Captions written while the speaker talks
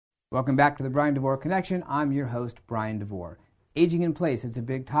Welcome back to the Brian DeVore Connection. I'm your host, Brian DeVore. Aging in place, it's a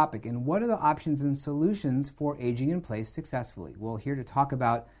big topic, and what are the options and solutions for aging in place successfully? Well, here to talk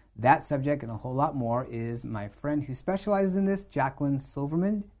about that subject and a whole lot more is my friend who specializes in this, Jacqueline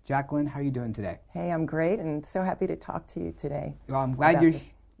Silverman. Jacqueline, how are you doing today? Hey, I'm great, and so happy to talk to you today. Well, I'm glad you're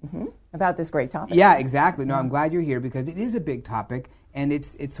about this great topic. Yeah, exactly. No, I'm glad you're here because it is a big topic, and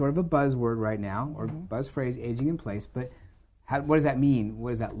it's sort of a buzzword right now, or buzz phrase, aging in place, but what does that mean?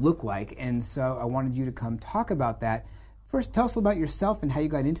 What does that look like? And so I wanted you to come talk about that. First, tell us about yourself and how you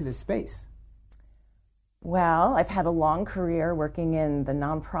got into this space. Well, I've had a long career working in the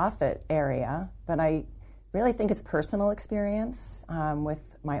nonprofit area, but I really think it's personal experience with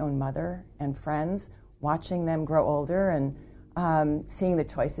my own mother and friends, watching them grow older and seeing the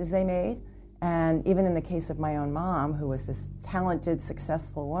choices they made. And even in the case of my own mom, who was this talented,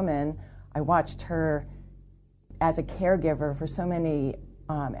 successful woman, I watched her as a caregiver for so many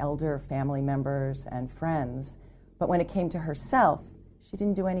elder family members and friends. But when it came to herself, she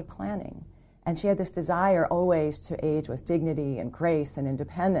didn't do any planning. And she had this desire always to age with dignity and grace and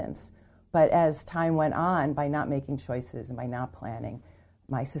independence. But as time went on, by not making choices and by not planning,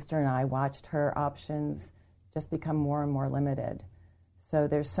 my sister and I watched her options just become more and more limited. So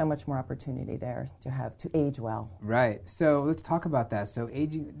there's so much more opportunity there to age well. Right. So let's talk about that. So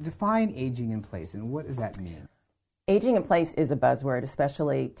define aging in place, and what does that mean? Aging in place is a buzzword,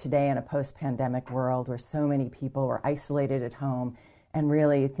 especially today in a post-pandemic world where so many people were isolated at home and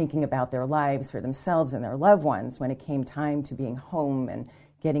really thinking about their lives for themselves and their loved ones when it came time to being home and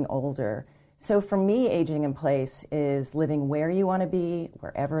getting older. So for me, aging in place is living where you want to be,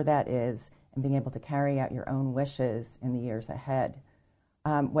 wherever that is, and being able to carry out your own wishes in the years ahead.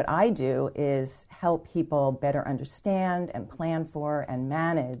 What I do is help people better understand and plan for and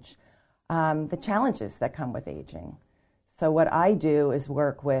manage the challenges that come with aging. So what I do is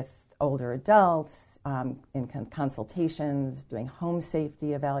work with older adults in consultations, doing home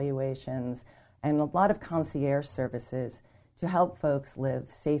safety evaluations, and a lot of concierge services to help folks live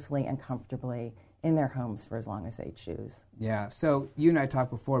safely and comfortably in their homes for as long as they choose. Yeah, so you and I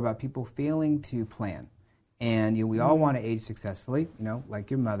talked before about people failing to plan. And we all want to age successfully, like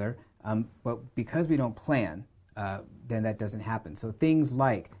your mother, but because we don't plan, then that doesn't happen. So things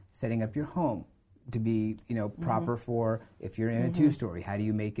like setting up your home to be, proper for if you're in a two-story. How do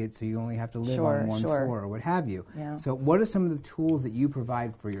you make it so you only have to live on one floor or what have you? Yeah. So what are some of the tools that you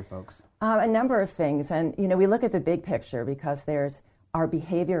provide for your folks? A number of things. And, we look at the big picture because there's our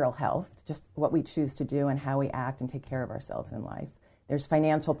behavioral health, just what we choose to do and how we act and take care of ourselves in life. There's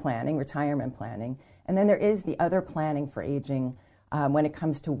financial planning, retirement planning. And then there is the other planning for aging when it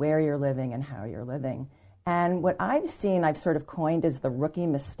comes to where you're living and how you're living. And what I've seen, I've sort of coined as the rookie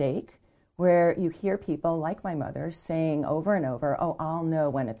mistake, where you hear people like my mother saying over and over, oh, I'll know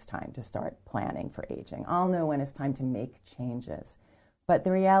when it's time to start planning for aging. I'll know when it's time to make changes. But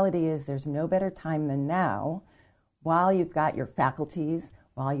the reality is there's no better time than now, while you've got your faculties,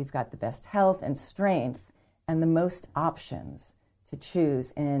 while you've got the best health and strength and the most options to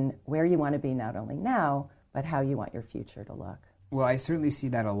choose in where you want to be not only now, but how you want your future to look. Well, I certainly see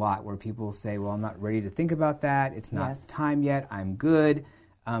that a lot where people say, well, I'm not ready to think about that. It's not time yet. I'm good.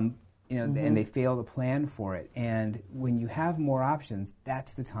 And they fail to plan for it. And when you have more options,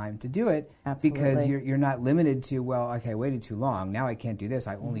 that's the time to do it. Absolutely. Because you're not limited to, well, okay, I waited too long. Now I can't do this.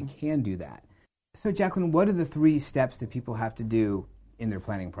 I only can do that. So, Jacqueline, what are the 3 steps that people have to do in their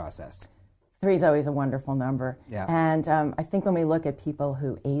planning process? 3 is always a wonderful number. Yeah. And I think when we look at people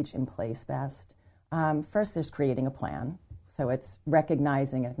who age in place best, first there's creating a plan. So it's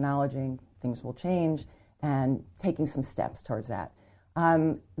recognizing, acknowledging things will change and taking some steps towards that.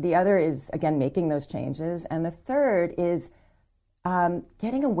 The other is, again, making those changes. And the third is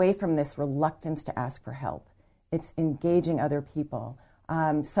getting away from this reluctance to ask for help. It's engaging other people.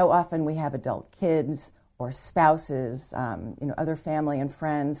 So often we have adult kids or spouses, other family and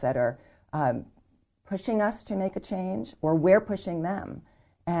friends that are pushing us to make a change, or we're pushing them.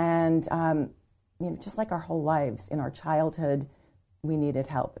 And just like our whole lives, in our childhood, we needed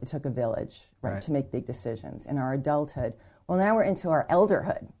help. It took a village, right, to make big decisions. In our adulthood, well, now we're into our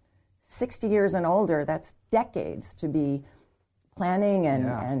elderhood. 60 years and older, that's decades to be planning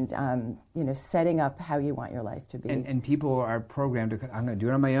and setting up how you want your life to be. And people are programmed to, I'm going to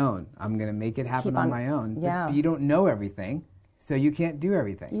do it on my own. I'm going to make it happen on my own. Yeah. But you don't know everything, so you can't do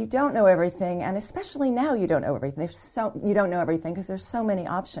everything. You don't know everything, and especially now you don't know everything. You don't know everything because there's so many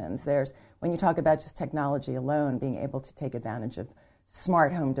options. When you talk about just technology alone, being able to take advantage of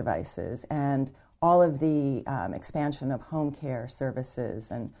smart home devices and all of the expansion of home care services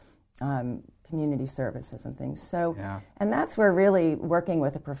and community services and things. So, Yeah. and that's where really working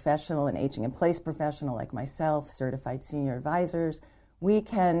with a professional, an aging in place professional like myself, certified senior advisors, we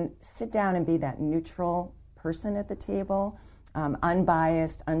can sit down and be that neutral person at the table,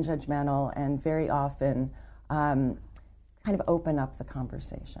 unbiased, unjudgmental, and very often kind of open up the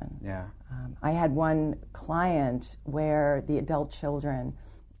conversation. Yeah. I had one client where the adult children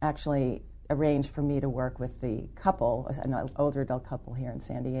actually arranged for me to work with the couple, an older adult couple here in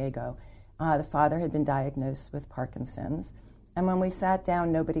San Diego. The father had been diagnosed with Parkinson's, and when we sat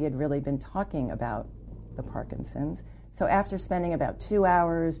down, nobody had really been talking about the Parkinson's. So after spending about 2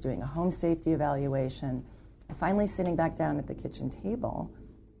 hours doing a home safety evaluation, and finally sitting back down at the kitchen table,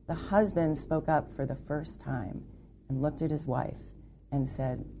 the husband spoke up for the first time and looked at his wife and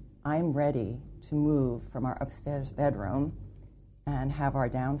said, "I'm ready to move from our upstairs bedroom and have our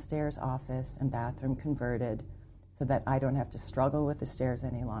downstairs office and bathroom converted so that I don't have to struggle with the stairs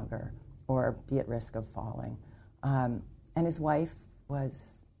any longer or be at risk of falling." And his wife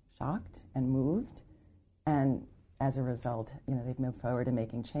was shocked and moved, and as a result, they've moved forward in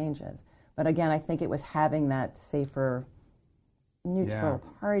making changes. But again, I think it was having that safer, neutral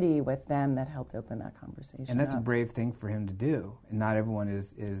party with them that helped open that conversation And that's up. a brave thing for him to do, and not everyone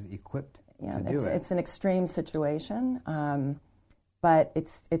is equipped to do it. It's an extreme situation, but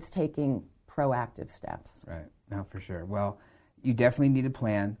it's taking proactive steps. Right. No, for sure. Well, you definitely need a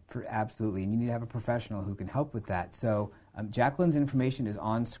plan for absolutely, and you need to have a professional who can help with that. So Jacqueline's information is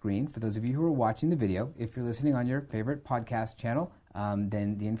on screen for those of you who are watching the video. If you're listening on your favorite podcast channel,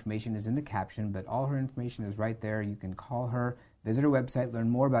 then the information is in the caption, but all her information is right there. You can call her, visit her website, learn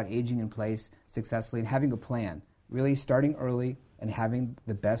more about aging in place successfully and having a plan, really starting early and having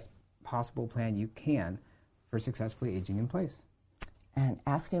the best possible plan you can for successfully aging in place. And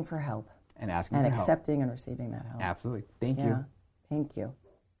asking for help. And asking and for help. accepting and receiving that help. Absolutely. Thank Yeah. you. Thank you.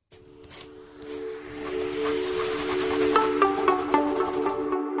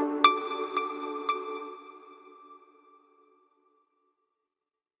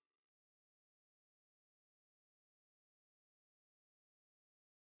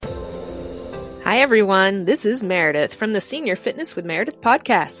 Hi, everyone. This is Meredith from the Senior Fitness with Meredith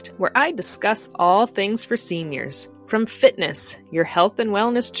podcast, where I discuss all things for seniors. From fitness, your health and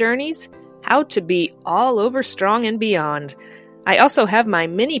wellness journeys, how to be all over strong and beyond. I also have my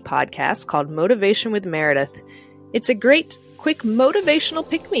mini podcast called Motivation with Meredith. It's a great, quick motivational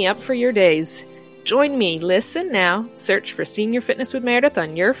pick-me-up for your days. Join me, listen now, search for Senior Fitness with Meredith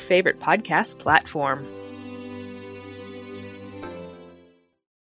on your favorite podcast platform.